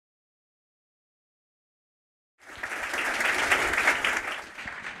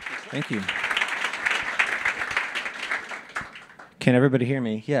Thank you. Can everybody hear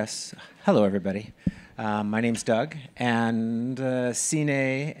me? Yes. Hello, everybody. My name's Doug, and Signe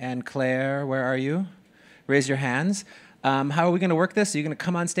and Claire, where are you? Raise your hands. How are we going to work this? Are you going to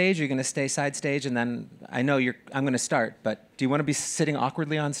come on stage? Or are you going to stay side stage? And then I'm going to start, but do you want to be sitting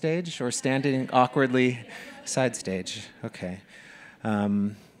awkwardly on stage or standing awkwardly side stage? Okay.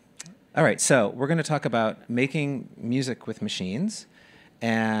 All right, so we're going to talk about making music with machines,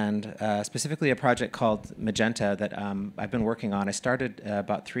 and specifically a project called Magenta that I've been working on. I started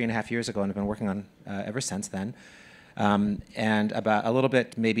about 3.5 years ago and have been working on ever since then. And about a little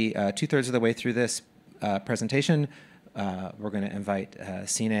bit, maybe 2/3 of the way through this presentation, we're going to invite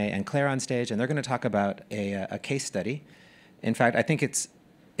Signe and Claire on stage, and they're going to talk about a case study. In fact, I think it's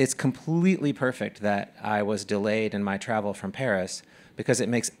completely perfect that I was delayed in my travel from Paris, because it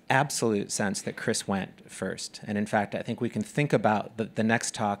makes absolute sense that Chris went first. And in fact, I think we can think about the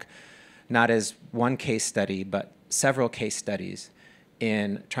next talk not as one case study, but several case studies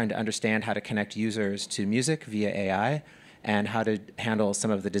in trying to understand how to connect users to music via AI and how to handle some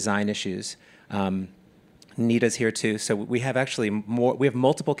of the design issues. Nita's here too. So we have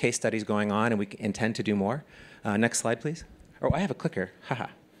multiple case studies going on, and we intend to do more. Next slide, please. Oh, I have a clicker. Haha.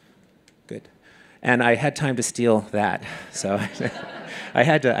 Good. And I had time to steal that, so I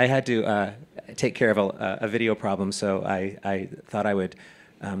had to take care of a video problem. So I thought I would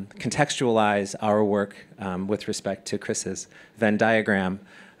contextualize our work with respect to Chris's Venn diagram.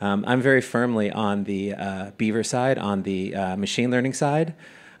 I'm very firmly on the Beaver side, on the machine learning side.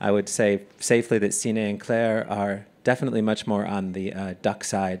 I would say safely that Signe and Claire are definitely much more on the duck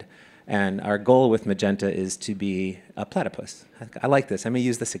side. And our goal with Magenta is to be a platypus. I like this. I may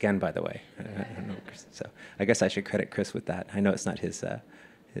use this again, by the way. I don't know, so I guess I should credit Chris with that. I know it's not his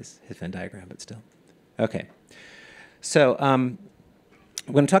Venn diagram, but still. Okay. So I'm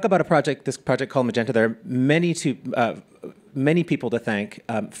going to talk about this project called Magenta. There are many people to thank,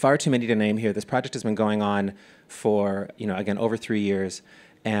 far too many to name here. This project has been going on for, again, over 3 years.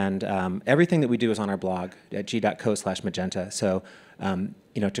 And everything that we do is on our blog at g.co/magenta. So,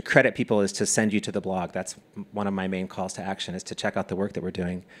 to credit people is to send you to the blog. That's one of my main calls to action, is to check out the work that we're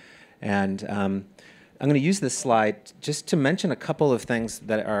doing. And I'm going to use this slide just to mention a couple of things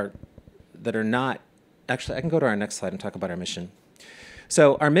that are not. Actually, I can go to our next slide and talk about our mission.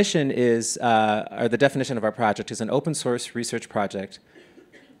 So our mission is, or the definition of our project is an open source research project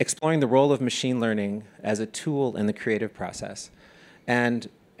exploring the role of machine learning as a tool in the creative process. And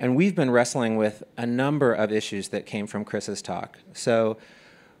we've been wrestling with a number of issues that came from Chris's talk. So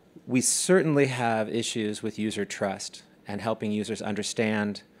we certainly have issues with user trust and helping users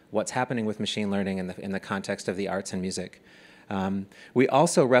understand what's happening with machine learning in the context of the arts and music. We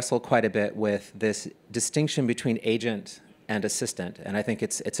also wrestle quite a bit with this distinction between agent and assistant, and I think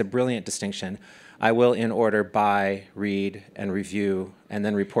it's a brilliant distinction. I will, in order, buy, read, and review, and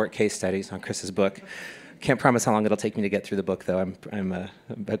then report case studies on Chris's book. Can't promise how long it'll take me to get through the book, though.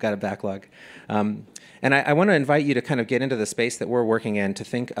 I've got a backlog. And I want to invite you to kind of get into the space that we're working in to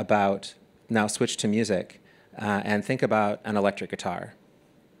think about, now switch to music, and think about an electric guitar.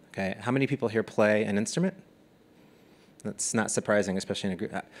 Okay, how many people here play an instrument? That's not surprising, especially in a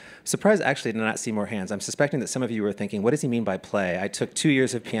group. Surprised, actually, to not see more hands. I'm suspecting that some of you were thinking, what does he mean by play? I took 2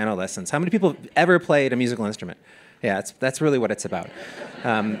 years of piano lessons. How many people have ever played a musical instrument? Yeah, that's really what it's about.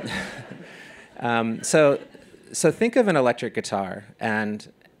 So think of an electric guitar, and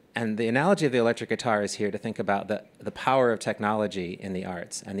the analogy of the electric guitar is here to think about the power of technology in the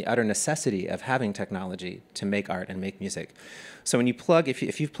arts and the utter necessity of having technology to make art and make music. So when you plug,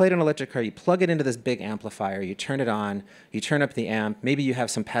 if you've played an electric guitar, you plug it into this big amplifier, you turn it on, you turn up the amp, maybe you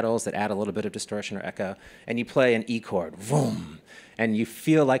have some pedals that add a little bit of distortion or echo, and you play an E chord, boom, and you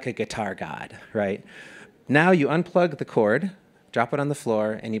feel like a guitar god, right? Now you unplug the cord, drop it on the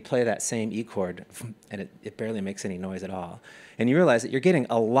floor, and you play that same E chord, and it barely makes any noise at all. And you realize that you're getting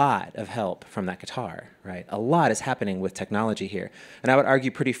a lot of help from that guitar, right? A lot is happening with technology here. And I would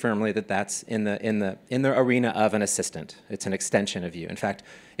argue pretty firmly that that's in the arena of an assistant. It's an extension of you. In fact,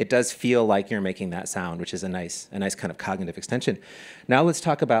 it does feel like you're making that sound, which is a nice kind of cognitive extension. Now let's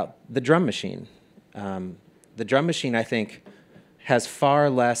talk about the drum machine. The drum machine, I think, has far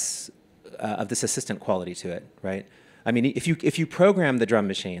less of this assistant quality to it, right? I mean, if you program the drum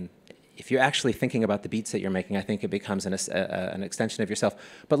machine, if you're actually thinking about the beats that you're making, I think it becomes an extension of yourself.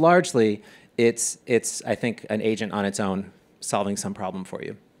 But largely, it's I think an agent on its own solving some problem for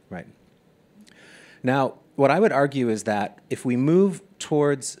you, right? Now, what I would argue is that if we move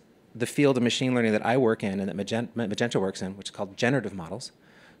towards the field of machine learning that I work in and that Magenta works in, which is called generative models.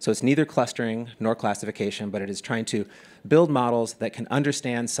 So it's neither clustering nor classification, but it is trying to build models that can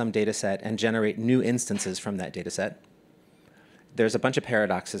understand some data set and generate new instances from that data set. There's a bunch of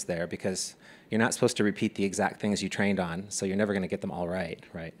paradoxes there because you're not supposed to repeat the exact things you trained on, so you're never going to get them all right,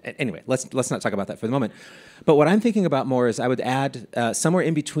 right? Anyway, let's not talk about that for the moment. But what I'm thinking about more is I would add somewhere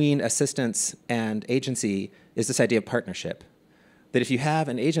in between assistance and agency is this idea of partnership. That if you have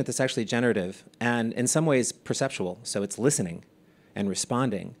an agent that's actually generative and in some ways perceptual, so it's listening and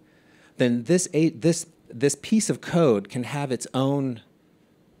responding, then this piece of code can have its own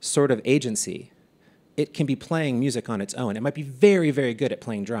sort of agency. It can be playing music on its own. It might be very, very good at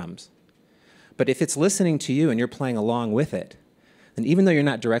playing drums. But if it's listening to you and you're playing along with it, then even though you're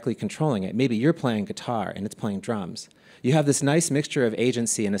not directly controlling it, maybe you're playing guitar and it's playing drums. You have this nice mixture of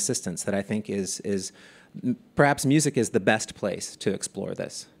agency and assistance that I think is perhaps music is the best place to explore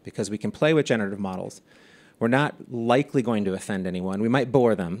this because we can play with generative models. We're not likely going to offend anyone. We might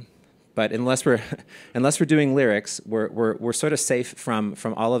bore them, but unless we're doing lyrics, we're sort of safe from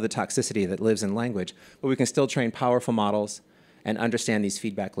all of the toxicity that lives in language. But we can still train powerful models and understand these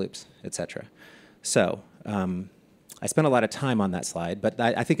feedback loops, etc. So I spent a lot of time on that slide, but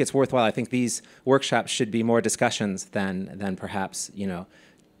I think it's worthwhile. I think these workshops should be more discussions than perhaps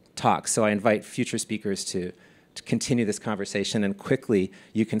talks. So I invite future speakers to continue this conversation, and quickly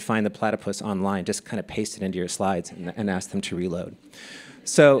you can find the platypus online. Just kind of paste it into your slides and ask them to reload.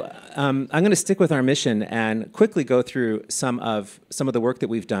 So I'm going to stick with our mission and quickly go through some of the work that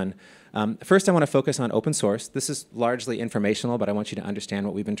we've done. First, I want to focus on open source. This is largely informational, but I want you to understand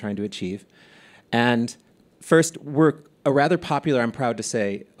what we've been trying to achieve. And first, we're a rather popular, I'm proud to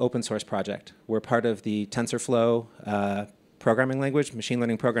say, open source project. We're part of the TensorFlow programming language, machine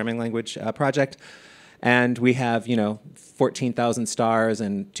learning programming language project. And we have, 14,000 stars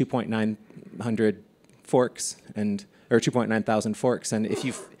and 2,900 forks, or 2,900 forks. And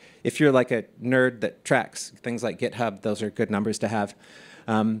if you're like a nerd that tracks things like GitHub, those are good numbers to have.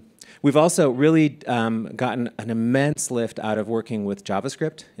 We've also really gotten an immense lift out of working with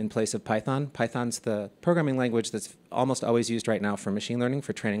JavaScript in place of Python. Python's the programming language that's almost always used right now for machine learning,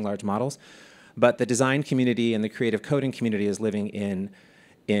 for training large models. But the design community and the creative coding community is living in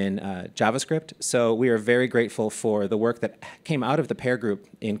JavaScript. So we are very grateful for the work that came out of the pair group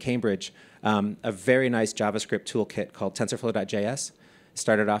in Cambridge, a very nice JavaScript toolkit called TensorFlow.js.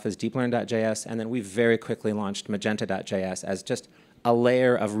 Started off as DeepLearn.js, and then we very quickly launched Magenta.js as just a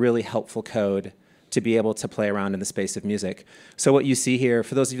layer of really helpful code to be able to play around in the space of music. So what you see here,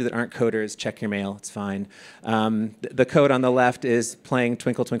 for those of you that aren't coders, check your mail, it's fine. The code on the left is playing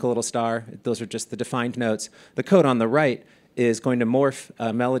Twinkle, Twinkle, Little Star. Those are just the defined notes. The code on the right is going to morph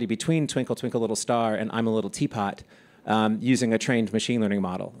a melody between Twinkle, Twinkle, Little Star and I'm a Little Teapot using a trained machine learning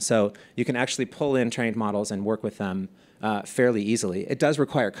model. So you can actually pull in trained models and work with them fairly easily. It does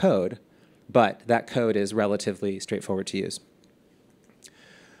require code, but that code is relatively straightforward to use.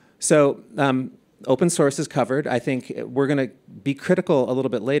 So open source is covered. I think we're going to be critical a little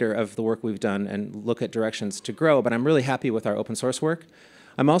bit later of the work we've done and look at directions to grow, but I'm really happy with our open source work.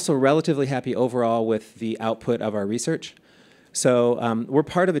 I'm also relatively happy overall with the output of our research. So we're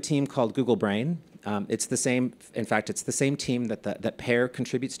part of a team called Google Brain. It's the same, in fact, it's the same team that Pair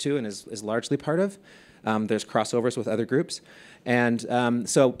contributes to and is largely part of. There's crossovers with other groups. And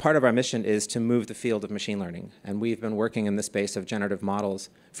so part of our mission is to move the field of machine learning. And we've been working in the space of generative models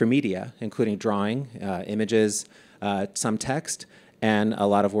for media, including drawing, images, some text, and a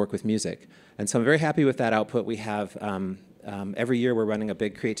lot of work with music. And so I'm very happy with that output. We have, every year we're running a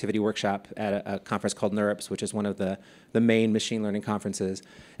big creativity workshop at a conference called NeurIPS, which is one of the main machine learning conferences.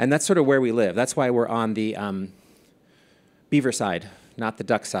 And that's sort of where we live. That's why we're on the beaver side, not the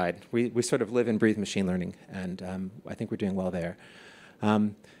duck side. We sort of live and breathe machine learning, and I think we're doing well there.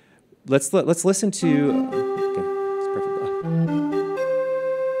 Let's listen to. Okay, it's perfect.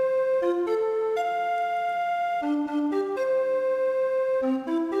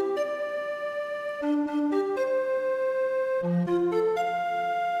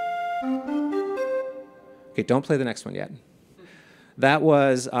 Okay, don't play the next one yet. That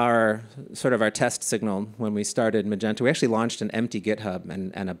was our sort of our test signal when we started Magenta. We actually launched an empty GitHub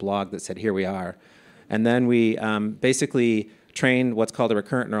and a blog that said, here we are. And then we basically trained what's called a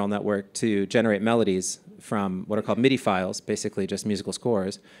recurrent neural network to generate melodies from what are called MIDI files, basically just musical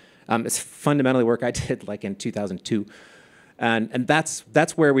scores. It's fundamentally work I did like in 2002. And that's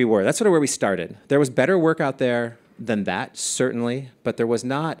where we were. That's sort of where we started. There was better work out there than that, certainly, but there was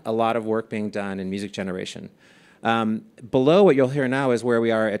not a lot of work being done in music generation. Below what you'll hear now is where we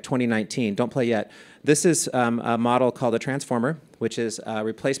are at 2019. Don't play yet. This is a model called a transformer, which is a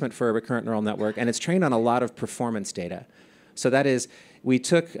replacement for a recurrent neural network, and it's trained on a lot of performance data. So that is, we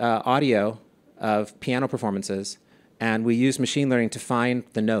took audio of piano performances, and we used machine learning to find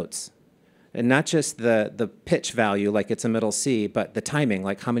the notes. And not just the pitch value, like it's a middle C, but the timing,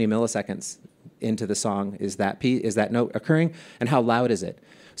 like how many milliseconds into the song is that note occurring, and how loud is it?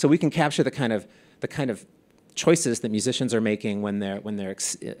 So we can capture the kind of choices that musicians are making when they're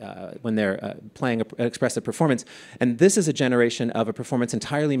playing an expressive performance. And this is a generation of a performance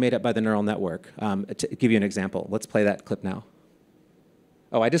entirely made up by the neural network. To give you an example, let's play that clip now.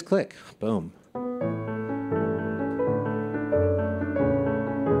 Oh, I just click, boom.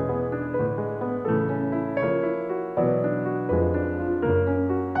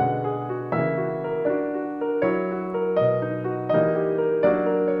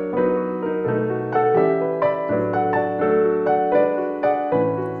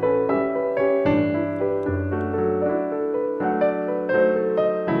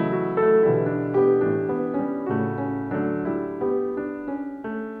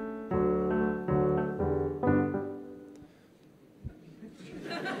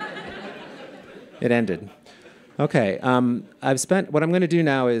 It ended. Okay, what I'm going to do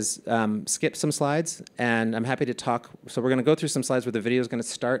now is skip some slides, and I'm happy to talk. So we're going to go through some slides where the video is going to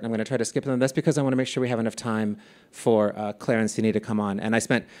start, and I'm going to try to skip them. That's because I want to make sure we have enough time for Claire and Signe to come on. And I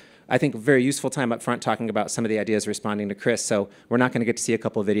spent, I think, very useful time up front talking about some of the ideas responding to Chris. So we're not going to get to see a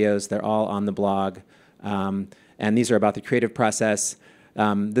couple of videos. They're all on the blog. And these are about the creative process.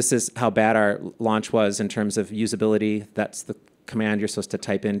 This is how bad our launch was in terms of usability. That's the command you're supposed to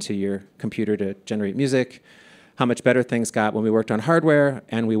type into your computer to generate music. How much better things got when we worked on hardware,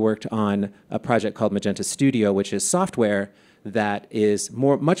 and we worked on a project called Magenta Studio, which is software that is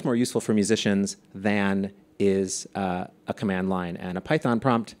much more useful for musicians than is a command line and a Python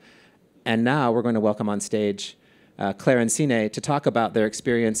prompt. And now we're going to welcome on stage Claire and Signe to talk about their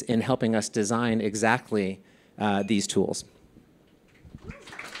experience in helping us design exactly these tools.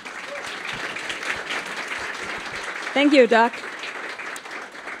 Thank you, Doug.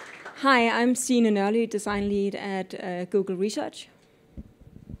 Hi, I'm Signe, design lead at Google Research.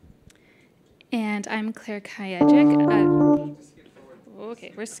 And I'm Claire Kayacik.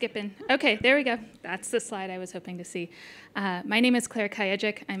 Okay, we're skipping. Okay, there we go. That's the slide I was hoping to see. My name is Claire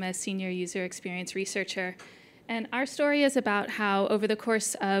Kayacik. I'm a senior user experience researcher. And our story is about how, over the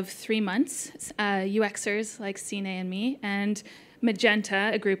course of 3 months, UXers like Signe and me, and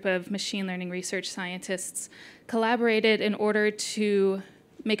Magenta, a group of machine learning research scientists, collaborated in order to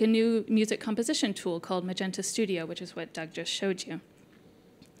make a new music composition tool called Magenta Studio, which is what Doug just showed you.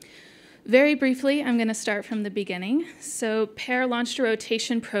 Very briefly, I'm going to start from the beginning. So Pair launched a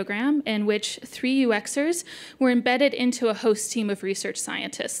rotation program in which 3 UXers were embedded into a host team of research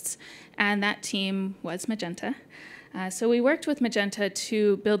scientists, and that team was Magenta. So we worked with Magenta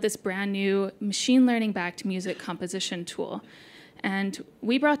to build this brand new machine learning-backed music composition tool. And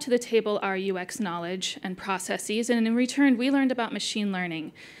we brought to the table our UX knowledge and processes, and in return, we learned about machine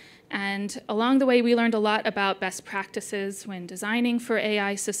learning. And along the way, we learned a lot about best practices when designing for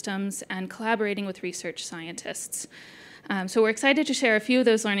AI systems and collaborating with research scientists. So we're excited to share a few of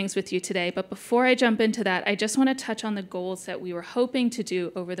those learnings with you today, but before I jump into that, I just want to touch on the goals that we were hoping to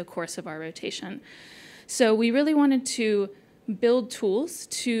do over the course of our rotation. So we really wanted to build tools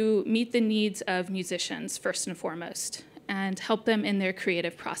to meet the needs of musicians, first and foremost, and help them in their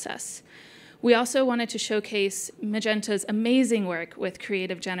creative process. We also wanted to showcase Magenta's amazing work with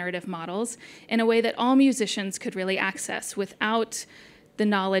creative generative models in a way that all musicians could really access without the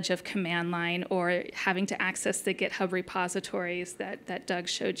knowledge of command line or having to access the GitHub repositories that Doug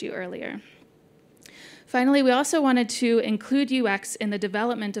showed you earlier. Finally, we also wanted to include UX in the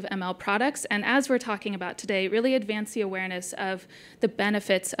development of ML products, and as we're talking about today, really advance the awareness of the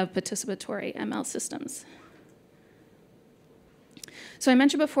benefits of participatory ML systems. So I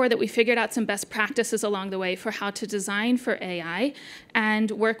mentioned before that we figured out some best practices along the way for how to design for AI and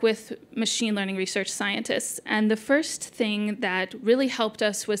work with machine learning research scientists. And the first thing that really helped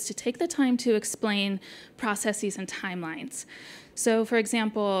us was to take the time to explain processes and timelines. So for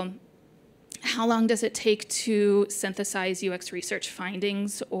example, how long does it take to synthesize UX research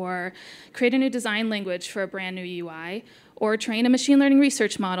findings, or create a new design language for a brand new UI, or train a machine learning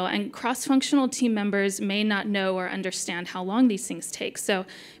research model? And cross-functional team members may not know or understand how long these things take. So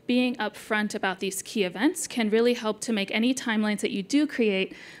being upfront about these key events can really help to make any timelines that you do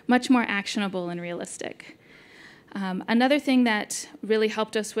create much more actionable and realistic. Another thing that really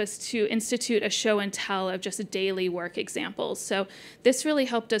helped us was to institute a show and tell of just daily work examples. So this really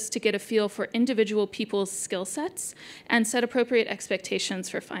helped us to get a feel for individual people's skill sets and set appropriate expectations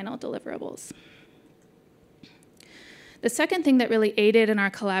for final deliverables. The second thing that really aided in our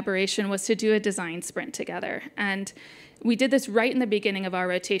collaboration was to do a design sprint together. And we did this right in the beginning of our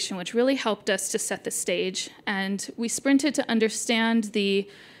rotation, which really helped us to set the stage. And we sprinted to understand the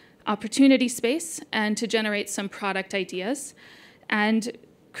opportunity space and to generate some product ideas. And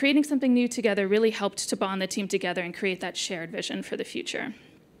creating something new together really helped to bond the team together and create that shared vision for the future.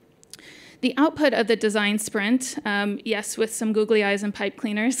 The output of the design sprint, yes, with some googly eyes and pipe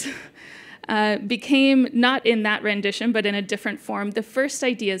cleaners, became, not in that rendition, but in a different form, the first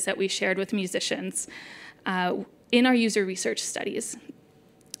ideas that we shared with musicians in our user research studies.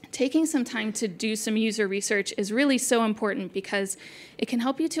 Taking some time to do some user research is really so important because it can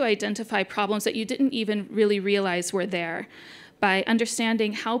help you to identify problems that you didn't even really realize were there by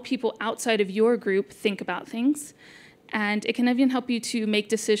understanding how people outside of your group think about things. And it can even help you to make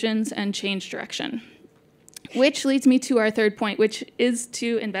decisions and change direction. Which leads me to our third point, which is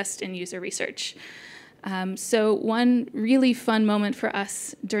to invest in user research. So one really fun moment for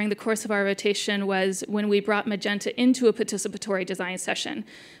us during the course of our rotation was when we brought Magenta into a participatory design session.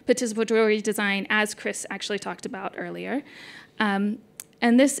 Participatory design, as Chris actually talked about earlier. And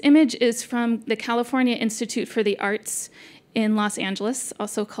this image is from the California Institute for the Arts in Los Angeles,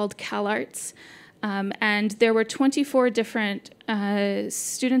 also called CalArts. And there were 24 different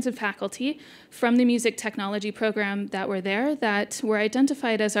students and faculty from the music technology program that were there that were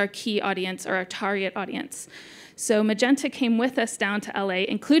identified as our key audience or our target audience. So Magenta came with us down to LA,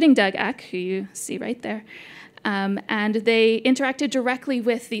 including Doug Eck, who you see right there. And they interacted directly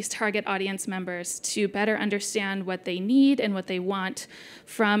with these target audience members to better understand what they need and what they want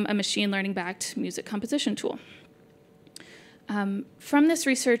from a machine learning-backed music composition tool. From this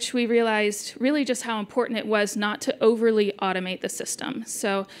research, we realized really just how important it was not to overly automate the system.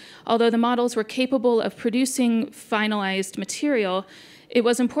 So although the models were capable of producing finalized material, it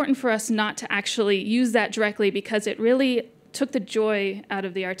was important for us not to actually use that directly because it really took the joy out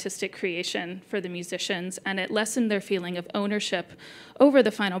of the artistic creation for the musicians, and it lessened their feeling of ownership over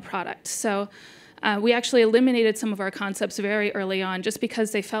the final product. So we actually eliminated some of our concepts very early on just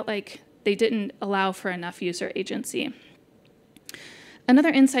because they felt like they didn't allow for enough user agency. Another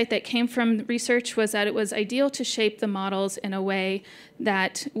insight that came from research was that it was ideal to shape the models in a way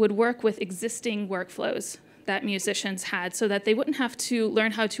that would work with existing workflows that musicians had so that they wouldn't have to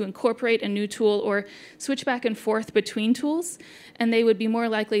learn how to incorporate a new tool or switch back and forth between tools, and they would be more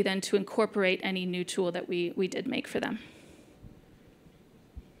likely then to incorporate any new tool that we did make for them.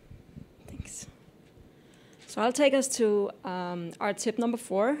 Thanks. So I'll take us to our tip number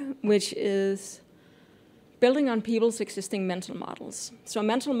 4, which is building on people's existing mental models. So a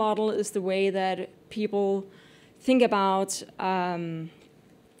mental model is the way that people think about,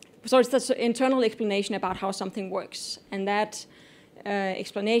 so it's the internal explanation about how something works. And that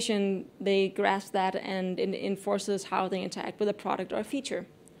explanation, they grasp that and it enforces how they interact with a product or a feature.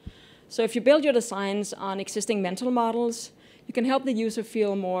 So if you build your designs on existing mental models, you can help the user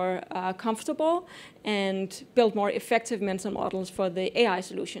feel more comfortable and build more effective mental models for the AI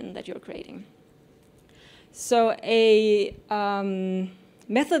solution that you're creating. So a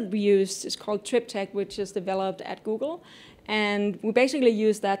method we used is called TripTech, which is developed at Google. And we basically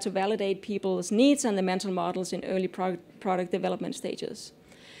use that to validate people's needs and the mental models in early product development stages.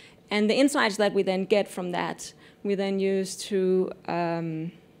 And the insights that we then get from that, we then use to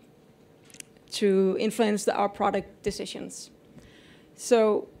influence our product decisions.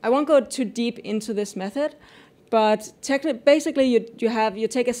 So I won't go too deep into this method, but basically, you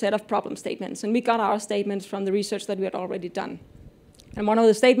take a set of problem statements, and we got our statements from the research that we had already done. And one of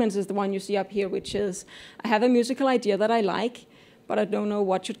the statements is the one you see up here, which is, I have a musical idea that I like, but I don't know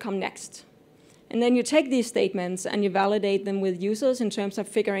what should come next. And then you take these statements and you validate them with users in terms of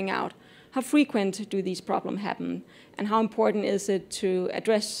figuring out how frequent do these problems happen, and how important is it to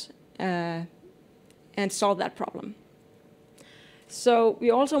address and solve that problem. So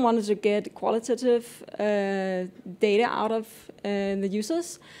we also wanted to get qualitative data out of the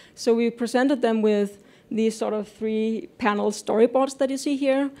users. So we presented them with these sort of 3-panel storyboards that you see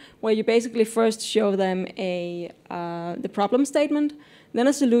here, where you basically first show them the problem statement, then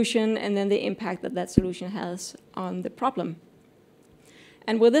a solution, and then the impact that that solution has on the problem.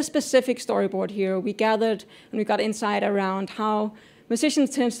 And with this specific storyboard here, we gathered and we got insight around how musicians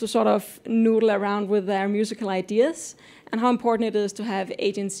tend to sort of noodle around with their musical ideas, and how important it is to have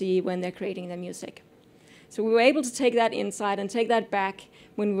agency when they're creating their music. So we were able to take that insight and take that back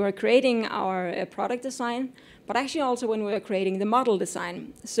when we were creating our product design, but actually also when we were creating the model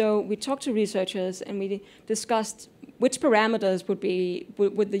design. So we talked to researchers and we discussed which parameters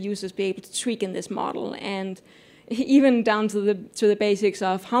would the users be able to tweak in this model. And even down to the basics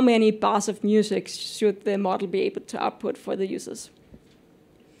of how many bars of music should the model be able to output for the users.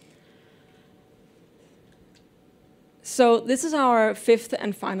 So this is our fifth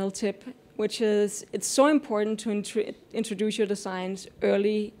and final tip, which is it's so important to introduce your designs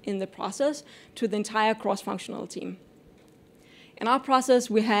early in the process to the entire cross-functional team. In our process,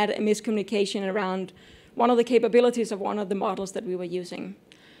 we had a miscommunication around one of the capabilities of one of the models that we were using.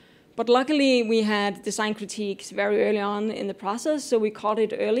 But luckily, we had design critiques very early on in the process, so we caught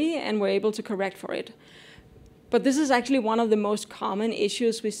it early and were able to correct for it. But this is actually one of the most common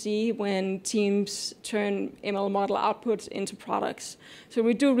issues we see when teams turn ML model outputs into products. So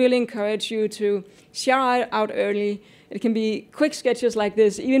we do really encourage you to share out early. It can be quick sketches like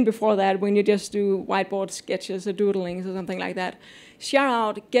this, even before that, when you just do whiteboard sketches or doodlings or something like that. Share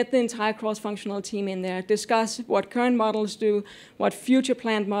out, get the entire cross-functional team in there, discuss what current models do, what future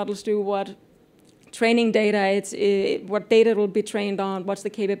planned models do, what training data, what data will be trained on, what's the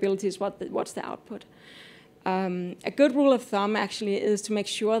capabilities, what's the output. A good rule of thumb actually is to make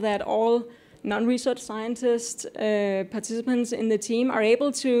sure that all non-research scientist participants in the team are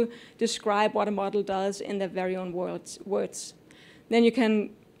able to describe what a model does in their very own words. Then you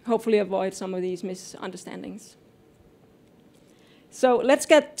can hopefully avoid some of these misunderstandings. So let's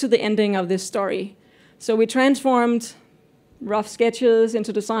get to the ending of this story. So we transformed rough sketches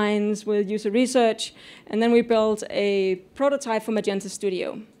into designs with user research, and then we built a prototype for Magenta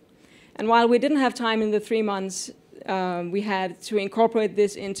Studio. And while we didn't have time in the 3 months, we had to incorporate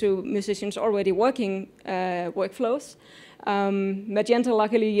this into musicians' already working workflows. Magenta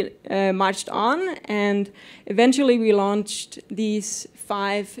luckily marched on, and eventually we launched these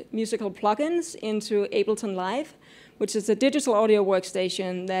 5 musical plugins into Ableton Live, which is a digital audio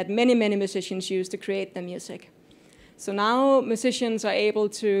workstation that many, many musicians use to create their music. So now musicians are able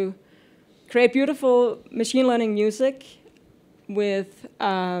to create beautiful machine learning music with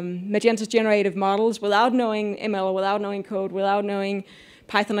Magenta's generative models without knowing ML, without knowing code, without knowing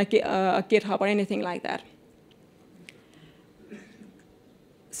Python or GitHub or anything like that.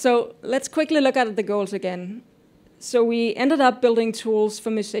 So let's quickly look at the goals again. So we ended up building tools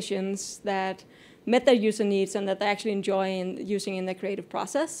for musicians that met their user needs and that they actually enjoy using in their creative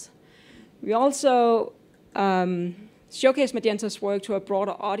process. We also showcased Magenta's work to a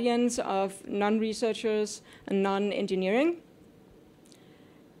broader audience of non-researchers and non-engineering.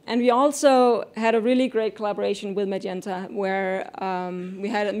 And we also had a really great collaboration with Magenta where we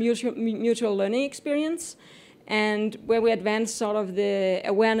had a mutual learning experience and where we advanced sort of the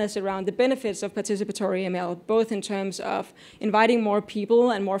awareness around the benefits of participatory ML, both in terms of inviting more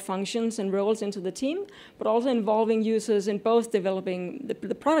people and more functions and roles into the team, but also involving users in both developing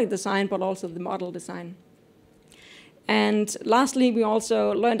the product design, but also the model design. And lastly, we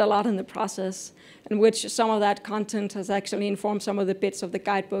also learned a lot in the process, in which some of that content has actually informed some of the bits of the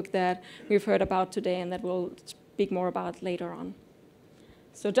guidebook that we've heard about today and that we'll speak more about later on.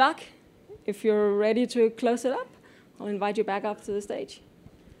 So Doc, if you're ready to close it up, I'll invite you back up to the stage.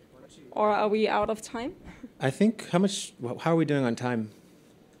 Or are we out of time? I think, how are we doing on time?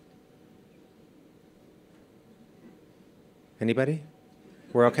 Anybody?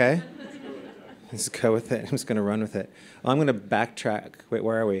 We're okay? Let's go with it. I'm just going to run with it. Well, I'm going to backtrack. Wait,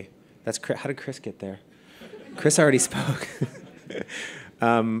 where are we? That's how did Chris get there? Chris already spoke.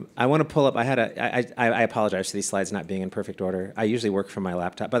 I want to pull up. I apologize for these slides not being in perfect order. I usually work from my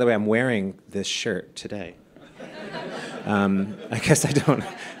laptop. By the way, I'm wearing this shirt today. I guess I don't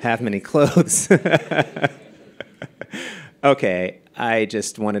have many clothes. Okay, I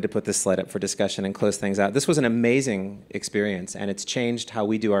just wanted to put this slide up for discussion and close things out. This was an amazing experience, and it's changed how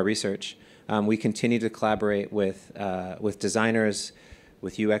we do our research. We continue to collaborate with designers,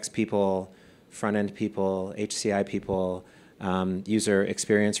 with UX people, front-end people, HCI people, user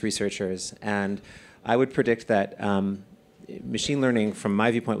experience researchers. And I would predict that machine learning, from my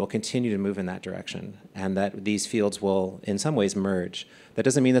viewpoint, will continue to move in that direction, and that these fields will, in some ways, merge. That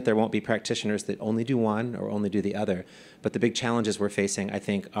doesn't mean that there won't be practitioners that only do one or only do the other. But the big challenges we're facing, I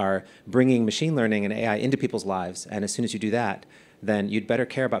think, are bringing machine learning and AI into people's lives. And as soon as you do that, then you'd better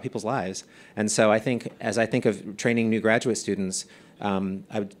care about people's lives. And so I think, as I think of training new graduate students, I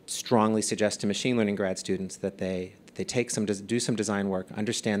would strongly suggest to machine learning grad students that they do some design work,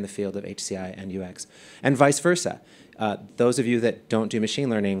 understand the field of HCI and UX, and vice versa. Those of you that don't do machine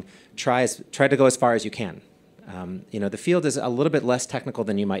learning, try to go as far as you can. The field is a little bit less technical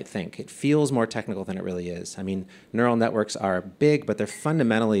than you might think. It feels more technical than it really is. I mean, neural networks are big, but they're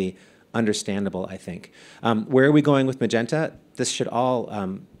fundamentally understandable, I think. Where are we going with Magenta? This should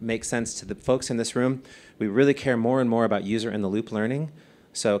all make sense to the folks in this room. We really care more and more about user-in-the-loop learning.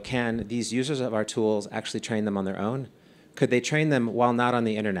 So can these users of our tools actually train them on their own? Could they train them while not on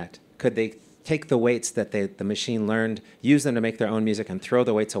the internet? Could they take the weights that the machine learned, use them to make their own music, and throw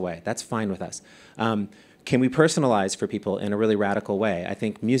the weights away? That's fine with us. Can we personalize for people in a really radical way? I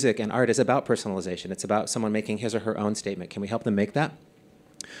think music and art is about personalization. It's about someone making his or her own statement. Can we help them make that?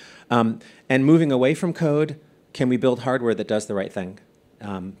 And moving away from code, can we build hardware that does the right thing?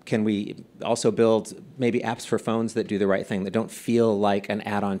 Can we also build maybe apps for phones that do the right thing, that don't feel like an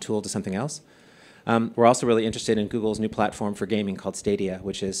add-on tool to something else? We're also really interested in Google's new platform for gaming called Stadia,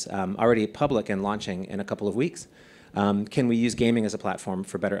 which is already public and launching in a couple of weeks. Can we use gaming as a platform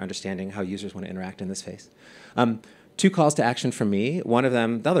for better understanding how users want to interact in this space? Two calls to action from me. One of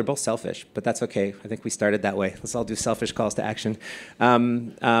them, no, they're both selfish, but that's okay. I think we started that way. Let's all do selfish calls to action.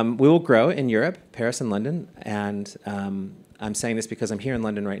 We will grow in Europe, Paris and London, and I'm saying this because I'm here in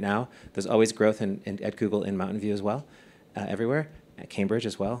London right now. There's always growth at Google in Mountain View as well, everywhere, at Cambridge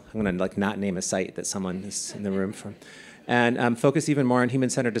as well. I'm going to not name a site that someone is in the room from. And focus even more on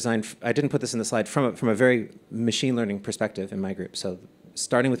human-centered design. I didn't put this in the slide, from a very machine learning perspective in my group. So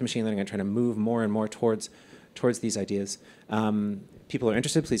starting with machine learning and trying to move more and more towards these ideas. People are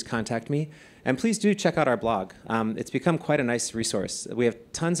interested, please contact me. And please do check out our blog. It's become quite a nice resource. We have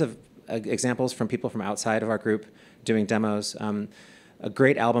tons of examples from people from outside of our group doing demos. A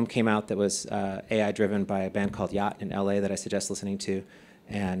great album came out that was AI-driven by a band called Yacht in LA that I suggest listening to.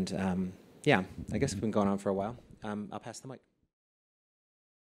 And yeah, I guess we've been going on for a while. I'll pass the mic.